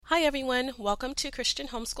Hi, everyone. Welcome to Christian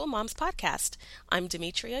Homeschool Moms Podcast. I'm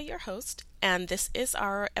Demetria, your host, and this is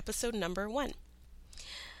our episode number 1.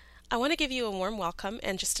 I want to give you a warm welcome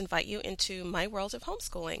and just invite you into my world of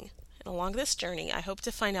homeschooling. And along this journey, I hope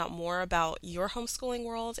to find out more about your homeschooling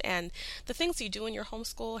world and the things you do in your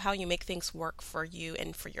homeschool, how you make things work for you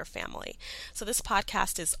and for your family. So this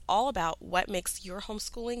podcast is all about what makes your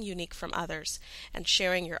homeschooling unique from others and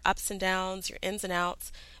sharing your ups and downs, your ins and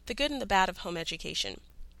outs, the good and the bad of home education.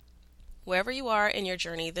 Wherever you are in your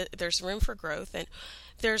journey, there's room for growth and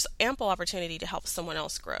there's ample opportunity to help someone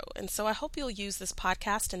else grow. And so I hope you'll use this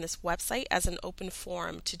podcast and this website as an open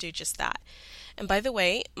forum to do just that. And by the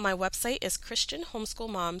way, my website is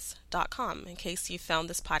christianhomeschoolmoms.com in case you found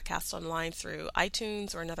this podcast online through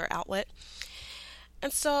iTunes or another outlet.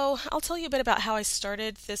 And so I'll tell you a bit about how I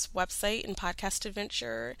started this website and podcast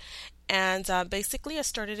adventure. And basically I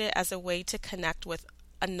started it as a way to connect with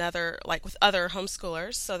other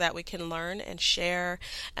homeschoolers so that we can learn and share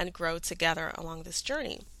and grow together along this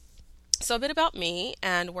journey. So a bit about me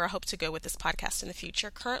and where I hope to go with this podcast in the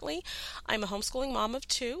future. Currently, I'm a homeschooling mom of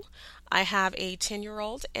 2. I have a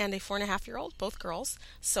 10-year-old and a 4.5-year-old, both girls.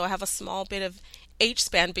 So I have a small bit of age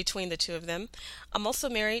span between the two of them. I'm also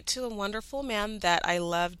married to a wonderful man that I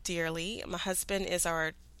love dearly. My husband is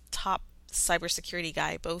our top cybersecurity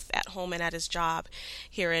guy, both at home and at his job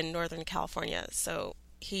here in Northern California. So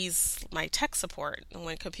he's my tech support. And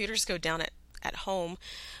when computers go down at home,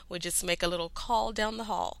 we just make a little call down the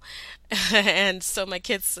hall. And so my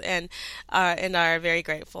kids and I are very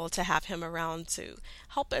grateful to have him around to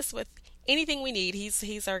help us with anything we need.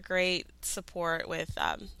 He's our great support with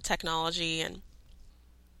technology. And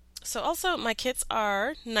so also my kids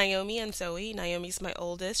are Naomi and Zoe. Naomi's my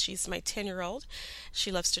oldest. She's my 10-year-old.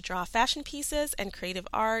 She loves to draw fashion pieces and creative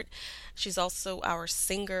art. She's also our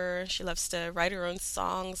singer. She loves to write her own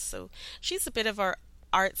songs. So she's a bit of our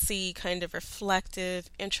artsy, kind of reflective,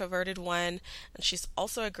 introverted one. And she's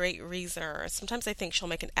also a great reader. Sometimes I think she'll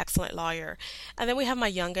make an excellent lawyer. And then we have my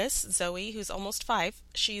youngest, Zoe, who's almost 5.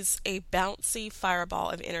 She's a bouncy fireball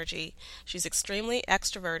of energy. She's extremely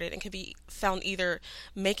extroverted and can be found either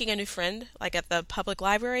making a new friend, like at the public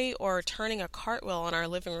library, or turning a cartwheel on our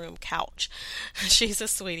living room couch. She's a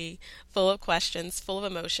sweetie, full of questions, full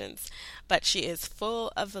of emotions, but she is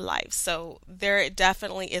full of life. So there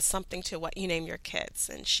definitely is something to what you name your kids,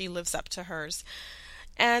 and she lives up to hers.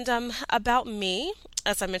 And about me,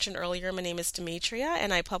 as I mentioned earlier, my name is Demetria,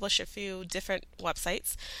 and I publish a few different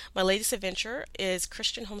websites. My latest adventure is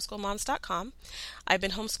ChristianHomeschoolMoms.com. I've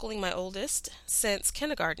been homeschooling my oldest since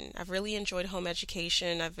kindergarten. I've really enjoyed home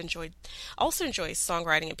education. Also enjoy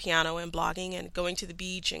songwriting and piano and blogging and going to the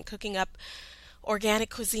beach and cooking up organic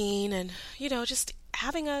cuisine and, just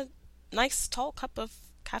having a nice tall cup of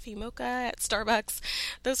coffee mocha at Starbucks.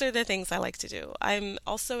 Those are the things I like to do. I'm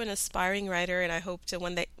also an aspiring writer, and I hope to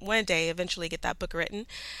one day eventually get that book written.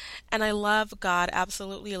 And I love God,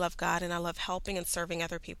 absolutely love God, and I love helping and serving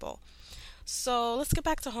other people. So let's get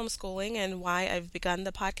back to homeschooling and why I've begun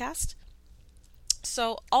the podcast.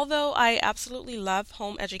 So although I absolutely love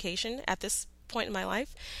home education at this point in my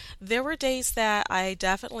life, there were days that I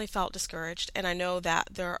definitely felt discouraged, and I know that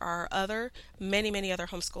there are many other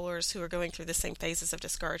homeschoolers who are going through the same phases of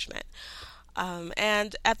discouragement.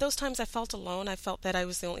 And at those times I felt alone. I felt that I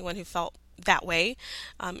was the only one who felt that way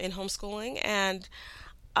in homeschooling, and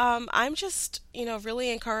I'm just, really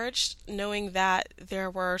encouraged knowing that there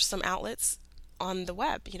were some outlets on the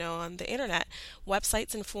web, on the internet,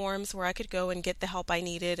 websites and forums where I could go and get the help I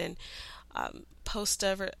needed and post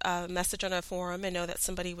a message on a forum and know that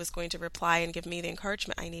somebody was going to reply and give me the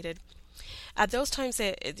encouragement I needed. At those times,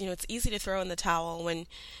 it's easy to throw in the towel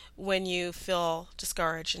when you feel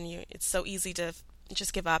discouraged, and it's so easy to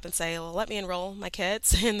just give up and say, well, let me enroll my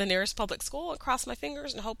kids in the nearest public school and cross my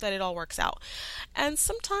fingers and hope that it all works out. And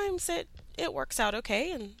sometimes it works out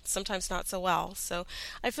okay, and sometimes not so well. So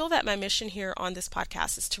I feel that my mission here on this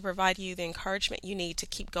podcast is to provide you the encouragement you need to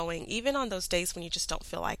keep going, even on those days when you just don't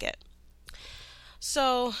feel like it.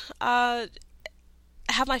 So,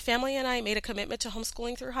 have my family and I made a commitment to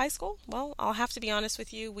homeschooling through high school? Well, I'll have to be honest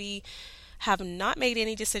with you. We have not made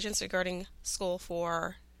any decisions regarding school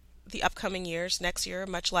for the upcoming years, next year,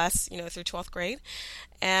 much less, through 12th grade.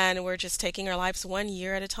 And we're just taking our lives 1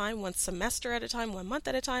 year at a time, 1 semester at a time, 1 month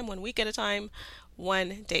at a time, 1 week at a time,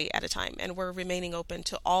 1 day at a time. And we're remaining open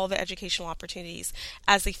to all the educational opportunities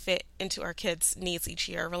as they fit into our kids' needs each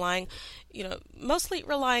year, mostly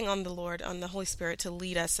relying on the Lord, on the Holy Spirit to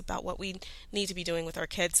lead us about what we need to be doing with our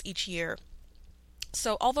kids each year.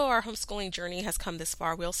 So, although our homeschooling journey has come this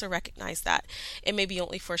far, we also recognize that it may be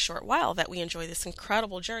only for a short while that we enjoy this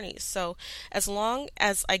incredible journey. So, as long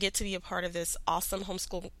as I get to be a part of this awesome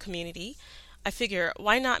homeschool community, I figure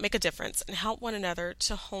why not make a difference and help one another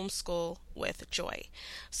to homeschool with joy.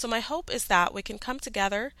 So, my hope is that we can come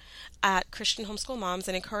together at Christian Homeschool Moms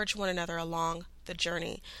and encourage one another along the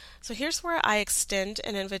journey. So here's where I extend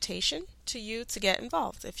an invitation to you to get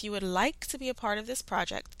involved. If you would like to be a part of this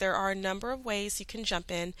project, there are a number of ways you can jump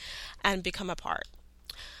in and become a part.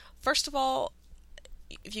 First of all,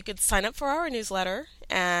 if you could sign up for our newsletter,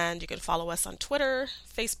 and you can follow us on Twitter,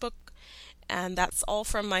 Facebook, and that's all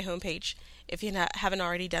from my homepage if you haven't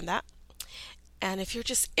already done that. And if you're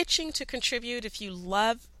just itching to contribute, if you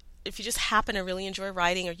just happen to really enjoy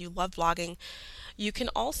writing or you love blogging, you can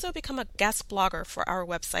also become a guest blogger for our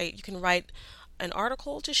website. You can write an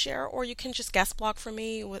article to share, or you can just guest blog for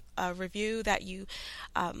me with a review that you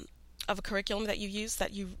of a curriculum that you use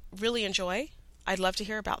that you really enjoy. I'd love to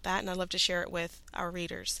hear about that, and I'd love to share it with our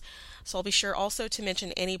readers. So I'll be sure also to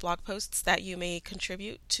mention any blog posts that you may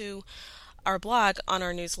contribute to our blog on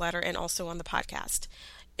our newsletter and also on the podcast.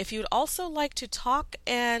 If you'd also like to talk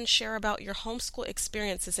and share about your homeschool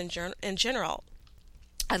experiences in general,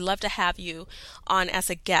 I'd love to have you on as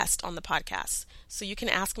a guest on the podcast. So you can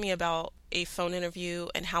ask me about a phone interview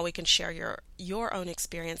and how we can share your own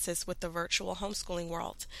experiences with the virtual homeschooling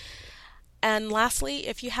world. And lastly,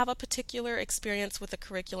 if you have a particular experience with a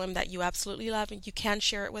curriculum that you absolutely love, and you can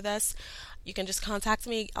share it with us, you can just contact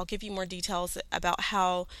me. I'll give you more details about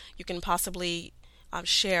how you can possibly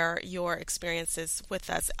share your experiences with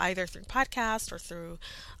us, either through podcast or through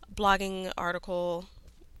blogging article.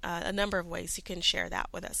 A number of ways you can share that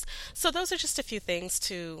with us. So those are just a few things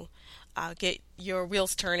to get your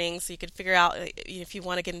wheels turning, so you can figure out if you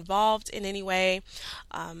want to get involved in any way.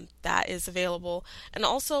 That is available. And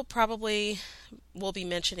also probably we'll be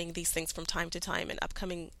mentioning these things from time to time in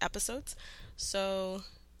upcoming episodes. So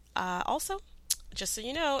also, just so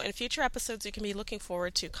you know, in future episodes you can be looking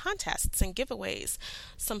forward to contests and giveaways,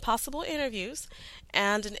 some possible interviews,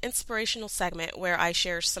 and an inspirational segment where I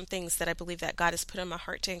share some things that I believe that God has put in my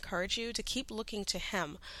heart to encourage you to keep looking to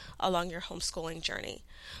Him along your homeschooling journey.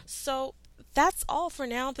 So that's all for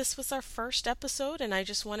now. This was our first episode, and I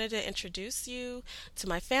just wanted to introduce you to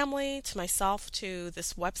my family, to myself, to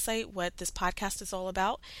this website, what this podcast is all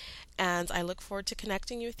about, and I look forward to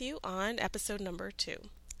connecting with you on episode number 2.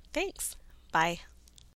 Thanks. Bye.